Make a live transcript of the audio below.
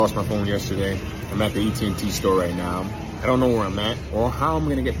Lost my phone yesterday. I'm at the AT&T store right now. I don't know where I'm at or how I'm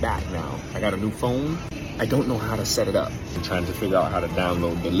gonna get back now. I got a new phone. I don't know how to set it up. I'm trying to figure out how to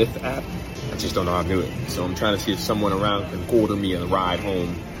download the Lyft app. I just don't know how to do it. So I'm trying to see if someone around can order me a ride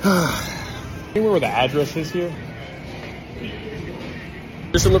home. Anywhere where the address is here?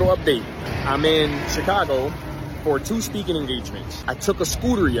 Just a little update. I'm in Chicago for 2 speaking engagements. I took a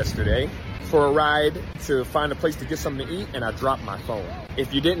scooter yesterday for a ride to find a place to get something to eat, and I dropped my phone.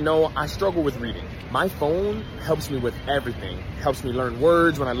 If you didn't know, I struggle with reading. My phone helps me with everything. Helps me learn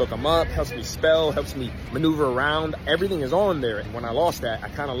words when I look them up, helps me spell, helps me maneuver around. Everything is on there. And when I lost that, I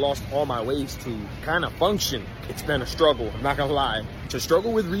kind of lost all my ways to kind of function. It's been a struggle, I'm not gonna lie. To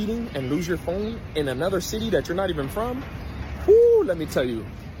struggle with reading and lose your phone in another city that you're not even from, whoo, let me tell you,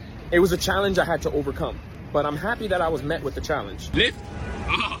 it was a challenge I had to overcome. But I'm happy that I was met with the challenge. Lyft?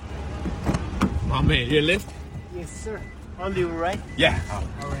 Oh. My man, you Lyft? Yes, sir. On the right? Yeah.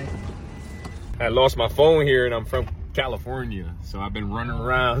 All right. I lost my phone here and I'm from California, so I've been running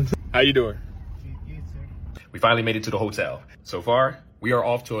around. How you doing? Good, sir. We finally made it to the hotel. So far, we are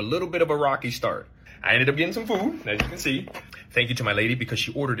off to a little bit of a rocky start. I ended up getting some food, as you can see. Thank you to my lady because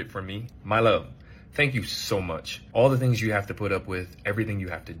she ordered it for me. My love, thank you so much. All the things you have to put up with, everything you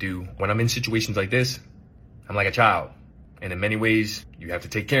have to do. When I'm in situations like this, I'm like a child. And in many ways, you have to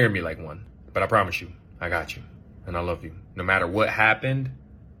take care of me like one. But I promise you, I got you. And I love you. No matter what happened,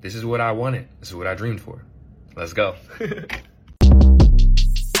 this is what I wanted. This is what I dreamed for. Let's go.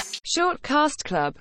 Short Cast Club.